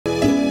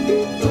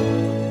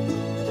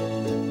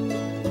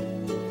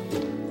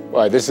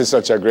Well, this is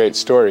such a great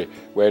story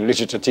when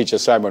literature teacher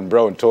Simon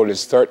Brown told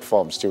his third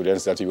form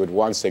students that he would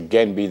once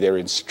again be their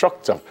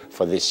instructor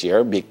for this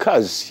year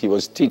because he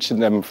was teaching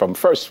them from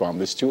first form.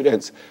 The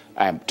students,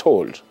 I am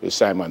told, as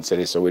Simon said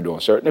it, so we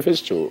don't certain if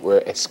it's true, we're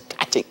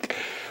ecstatic.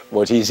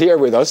 But he's here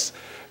with us,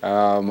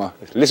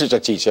 literature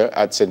teacher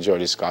at St.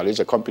 George's College,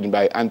 accompanied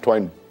by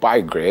Antoine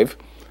Bygrave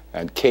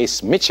and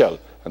Case Mitchell,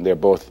 and they're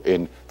both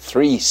in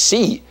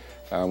 3C,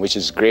 which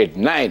is grade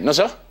 9. No,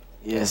 sir?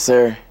 Yes,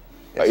 sir.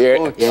 Yes,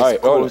 Yes, all right,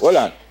 hold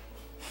on.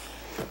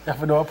 You have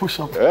to do a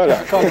push-up. No.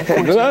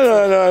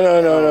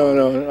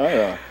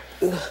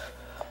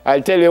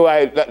 I'll tell you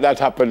why that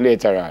happened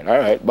later on. All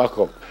right, back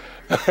up.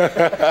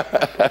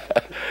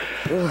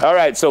 All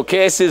right, so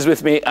Case is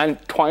with me.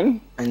 Antoine?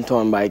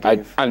 Antoine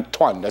Bygrave.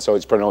 Antoine, that's how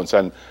it's pronounced.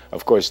 And,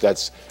 of course,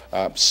 that's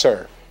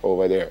Sir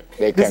over there.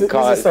 They can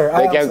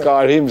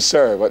call him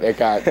Sir, but they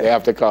can't. They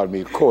have to call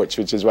me Coach,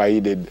 which is why he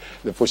did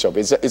the push-up.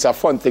 It's a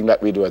fun thing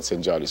that we do at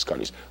St. George's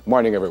College.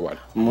 Morning, everyone.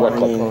 Morning,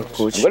 welcome.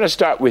 Coach. I'm going to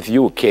start with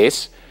you,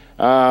 Case.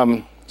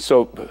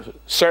 So,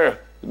 Sir,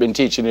 you've been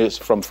teaching this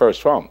from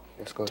first form.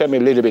 Yes, Coach. Tell me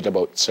a little bit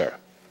about Sir.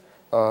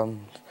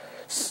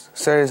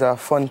 Sir is a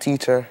fun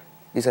teacher.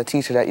 He's a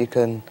teacher that you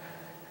can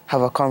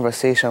have a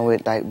conversation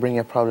with, like bring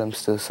your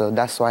problems to. So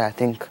that's why I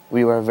think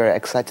we were very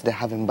excited to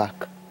have him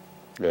back.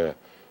 Yeah.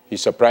 He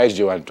surprised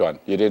you, Antoine.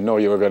 You didn't know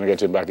you were going to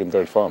get him back in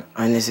third form.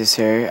 Honestly,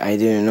 sir, I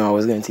didn't know I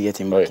was going to get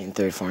him back in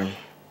third form.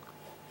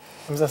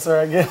 I'm so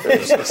sorry again.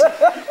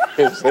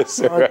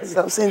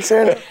 Stop saying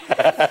sir.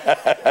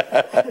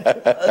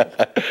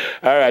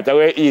 All right, I'm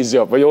going to ease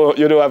you up. But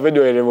you don't have to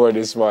do it anymore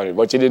this morning.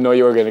 But you didn't know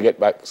you were going to get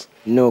back.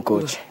 No,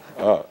 Coach.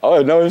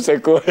 Oh, no, I'm saying,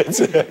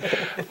 Coach.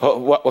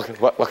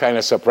 what kind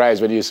of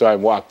surprise when you saw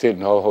him walked in?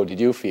 How did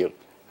you feel?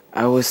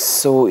 I was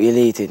so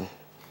elated.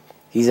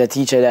 He's a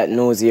teacher that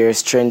knows your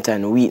strengths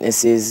and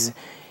weaknesses.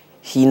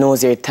 He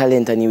knows your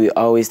talent, and he will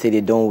always tell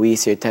you, don't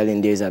waste your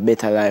talent. There's a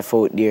better life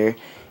out there.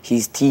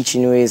 His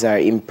teaching ways are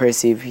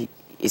impressive.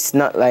 It's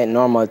not like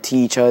normal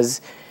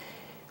teachers.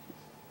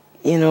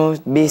 You know,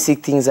 basic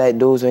things like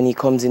those when he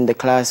comes in the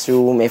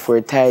classroom. If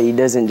we're tired, he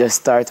doesn't just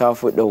start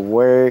off with the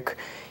work.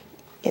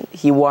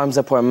 He warms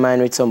up our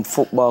mind with some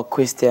football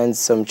questions,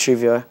 some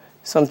trivia,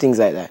 some things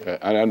like that.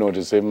 And I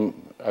notice him,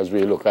 as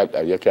we look at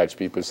that, you catch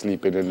people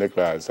sleeping in the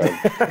class.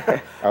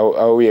 And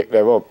I'll wake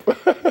them up.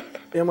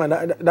 Yeah,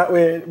 man, that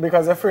way,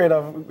 because I'm afraid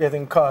of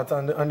getting caught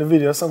on the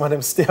video, some of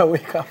them stay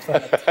awake after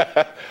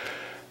that.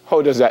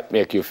 How does that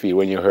make you feel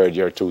when you heard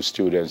your two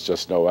students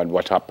just now and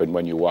what happened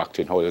when you walked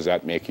in? How does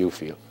that make you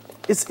feel?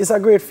 It's a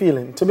great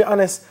feeling. To be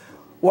honest,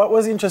 what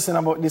was interesting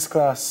about this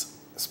class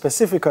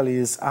specifically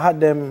is I had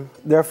them,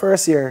 their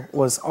first year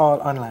was all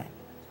online.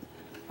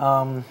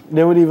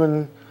 They would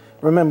even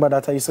remember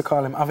that I used to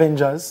call them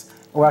Avengers.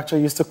 We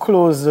actually used to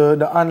close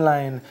the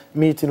online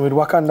meeting with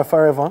Wakanda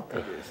Forever,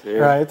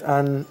 right?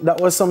 And that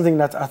was something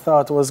that I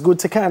thought was good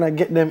to kind of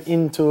get them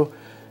into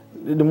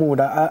the mood.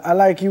 I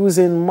like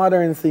using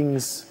modern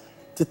things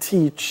to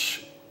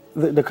teach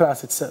the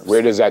class itself.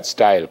 Where does that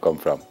style come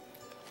from?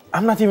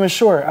 I'm not even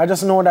sure. I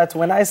just know that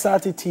when I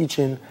started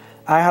teaching,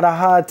 I had a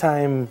hard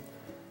time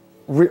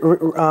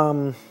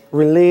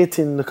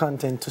relating the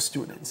content to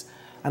students.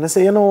 And I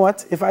say, you know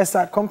what? If I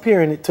start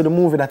comparing it to the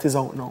movie that is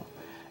out now,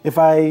 if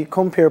I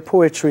compare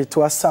poetry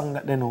to a song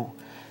that they know,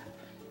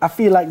 I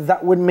feel like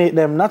that would make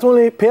them not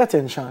only pay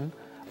attention,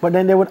 but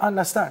then they would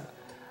understand.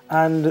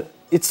 And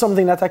it's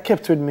something that I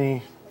kept with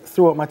me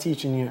throughout my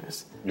teaching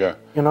years. Yeah.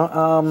 You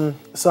know,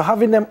 so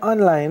having them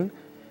online,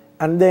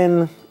 and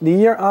then the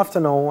year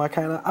after now, I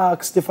kind of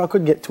asked if I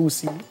could get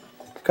 2C.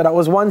 Because that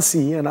was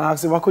 1C, and I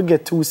asked if I could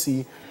get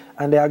 2C,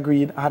 and they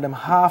agreed. I had them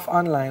half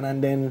online,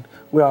 and then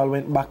we all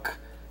went back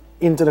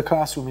into the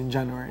classroom in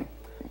January.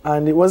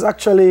 And it was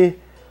actually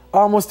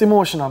almost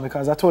emotional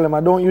because I told them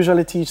I don't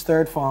usually teach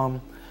third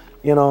form,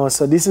 you know,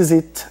 so this is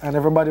it. And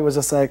everybody was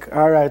just like,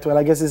 all right, well,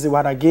 I guess this is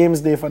what a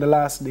games day for the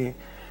last day.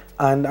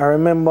 And I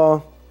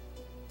remember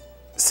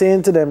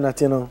saying to them that,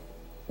 you know,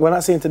 well,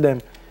 not saying to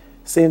them,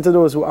 saying to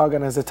those who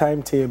organized the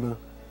timetable,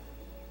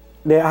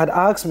 they had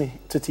asked me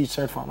to teach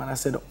third form. And I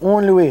said, the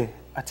only way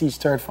I teach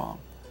third form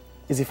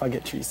is if I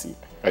get 3C.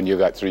 And you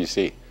got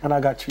 3C. And I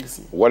got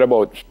 3C. What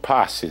about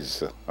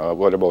passes?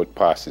 What about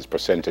passes,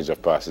 percentage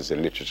of passes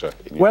in literature?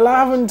 Well, I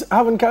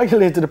haven't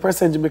calculated the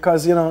percentage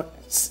because, you know,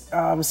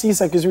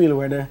 CSEC is really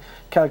where they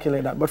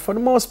calculate that. But for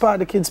the most part,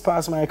 the kids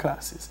pass my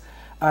classes.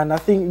 And I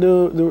think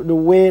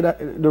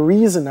the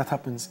reason that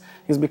happens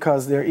is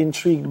because they're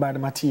intrigued by the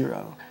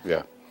material.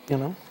 Yeah. You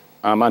know?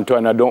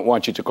 Antoine, I don't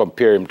want you to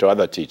compare him to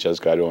other teachers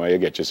because I don't want you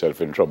to get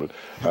yourself in trouble.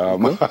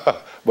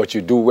 But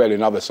you do well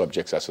in other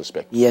subjects, I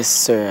suspect. Yes,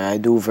 sir. I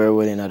do very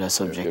well in other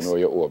subjects. You know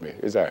you owe me.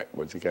 It's all right,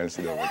 but you can't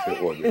sit down but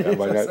you owe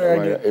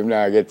me. I'm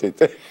not get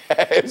it.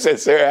 He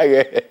says, sir, I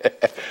get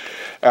it.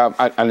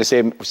 And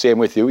the same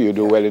with you. You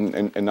do well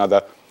in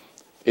other...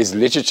 Is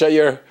literature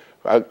your...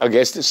 I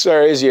guess the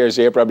sir is here,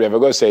 so you're probably never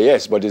going to say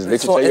yes, but is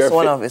literature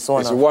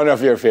one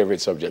of your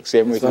favorite subjects?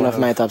 Same with one of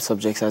my top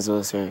subjects as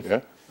well, sir. Yeah?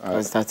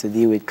 I start to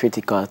deal with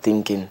critical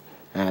thinking,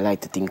 and I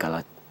like to think a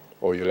lot.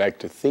 Oh, you like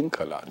to think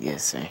a lot?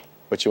 Yes, sir.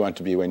 what you want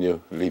to be when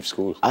you leave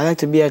school? I like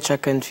to be a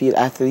track and field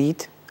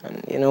athlete.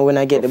 And, you know, when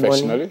I get the money.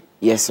 Professionally?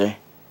 Yes, sir.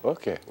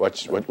 Okay.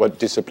 What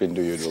discipline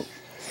do you do?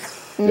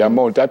 The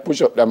amount that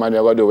push up that man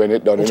you're going to do when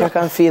it's done. In track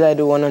and field, I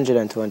do 100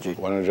 and 200.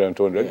 100 and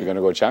 200? You're going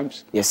to go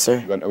champs? Yes, sir.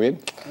 You're going to win?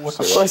 Of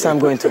course I'm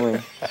going to win.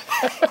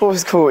 Of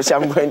course, coach,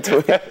 I'm going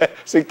to win.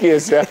 See,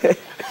 Casey,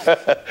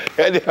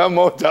 the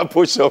amount of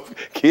push up,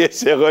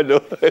 Casey, you're going to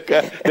do.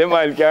 The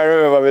man can't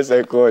remember me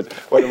say, coach.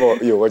 What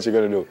about you? What you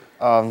going to do?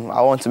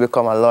 I want to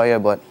become a lawyer,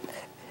 but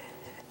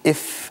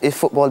if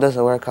football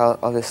doesn't work out,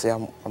 obviously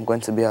I'm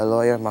going to be a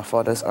lawyer. My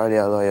father's already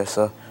a lawyer,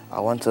 so I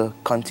want to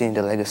continue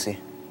the legacy.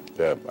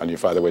 Yeah, and your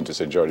father went to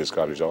St. George's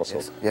College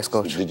also? Yes,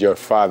 coach. So did your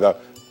father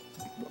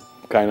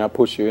kind of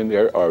push you in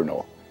there or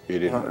no? You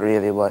didn't? Not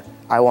really, but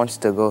I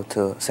wanted to go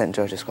to St.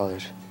 George's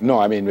College. No,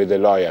 I mean with the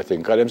lawyer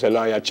thing. Because them say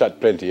lawyer chat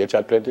plenty. You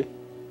chat plenty?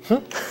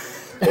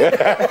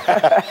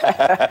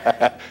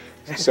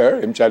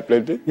 Sir, him chat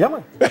plenty? Yeah,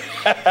 man.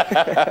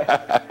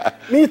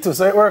 Me too,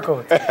 so it work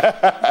out.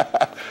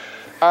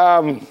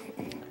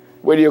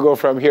 Where do you go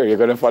from here? You're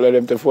going to follow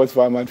them to 4th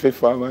form and 5th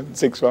form and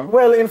 6th form?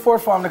 Well, in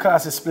 4th form, the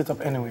class is split up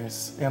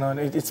anyways. You know,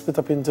 it's split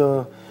up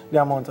into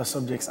the amount of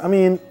subjects. I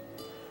mean,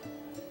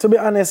 to be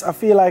honest, I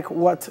feel like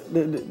what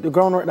the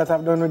groundwork that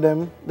I've done with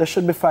them, they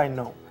should be fine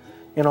now.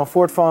 You know,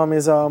 4th form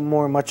is a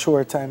more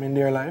mature time in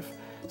their life,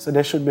 so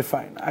they should be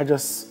fine. I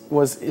just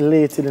was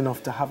elated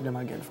enough to have them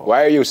again.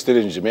 Why are you still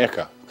in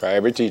Jamaica? Because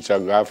every teacher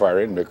go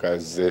foreign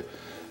because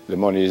the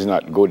money is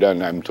not good,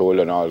 and I'm told,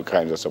 and all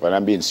kinds of stuff. And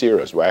I'm being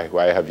serious. Why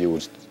have you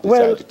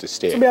decided to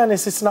stay? To be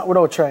honest, it's not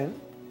without trying.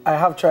 I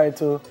have tried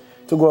to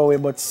go away,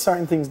 but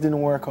certain things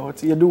didn't work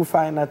out. You do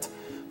find that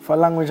for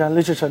language and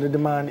literature, the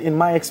demand, in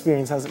my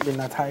experience, hasn't been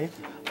that high.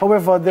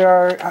 However,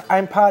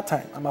 I'm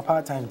part-time. I'm a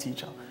part-time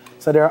teacher.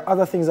 So there are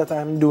other things that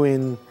I'm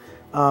doing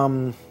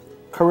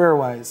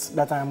career-wise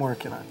that I'm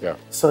working on. Yeah.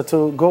 So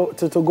to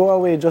go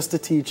away just to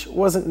teach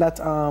wasn't that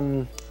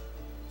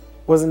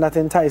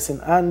enticing.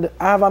 And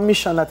I have a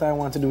mission that I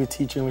want to do with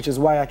teaching, which is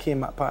why I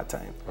came back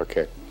part-time.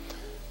 Okay.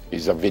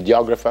 He's a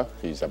videographer,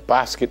 he's a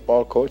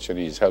basketball coach, and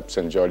he's helped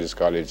St. George's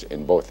College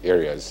in both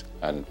areas.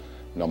 And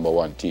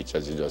 #1 teacher,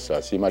 as you just saw.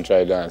 See my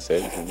try dance,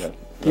 eh?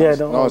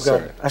 No,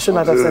 sir. I should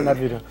not have sent that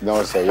video.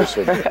 No, sir, you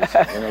should.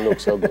 You don't look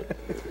so good.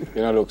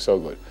 You don't look so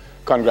good.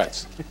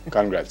 Congrats.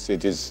 Congrats.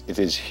 It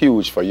is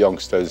huge for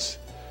youngsters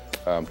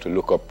to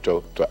look up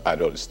to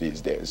adults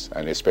these days,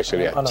 and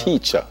especially a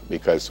teacher,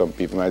 because some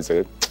people might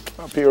say,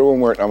 peer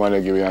homework, I'm going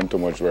to give him too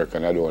much work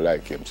and I don't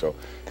like him. So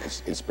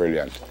it's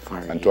brilliant.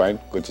 Antoine,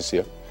 good to see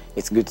you.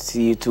 It's good to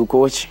see you too,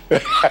 coach.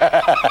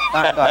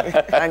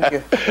 Thank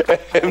you.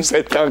 Him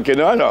said thank you.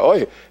 No.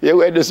 Oh, you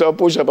went to some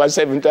push-up at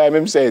 7 times,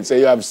 him said. So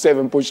you have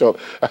 7 push-up.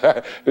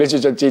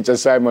 Literature teacher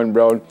Simon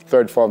Brown,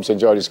 3rd form St.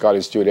 George's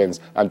College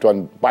students,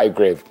 Antoine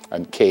Bygrave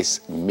and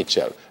Case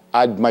Mitchell.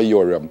 Ad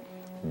Majorem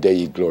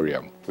Dei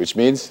Gloriam, which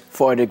means?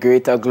 For the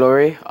greater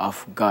glory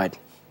of God.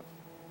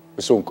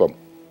 We soon come.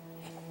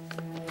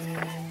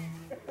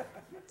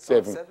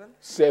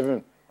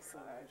 7.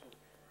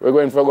 We're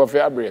going for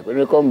a break. When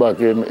we come back,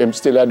 him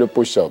still had the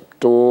push-up.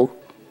 2,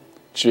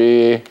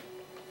 3,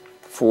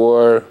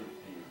 4,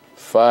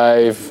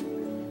 5,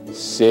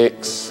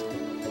 6,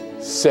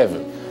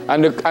 7.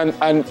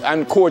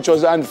 And coach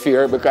was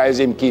unfair because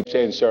him keep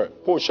saying, sir,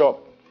 push up.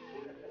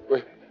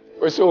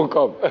 We soon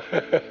come.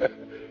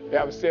 We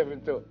have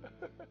 7 too.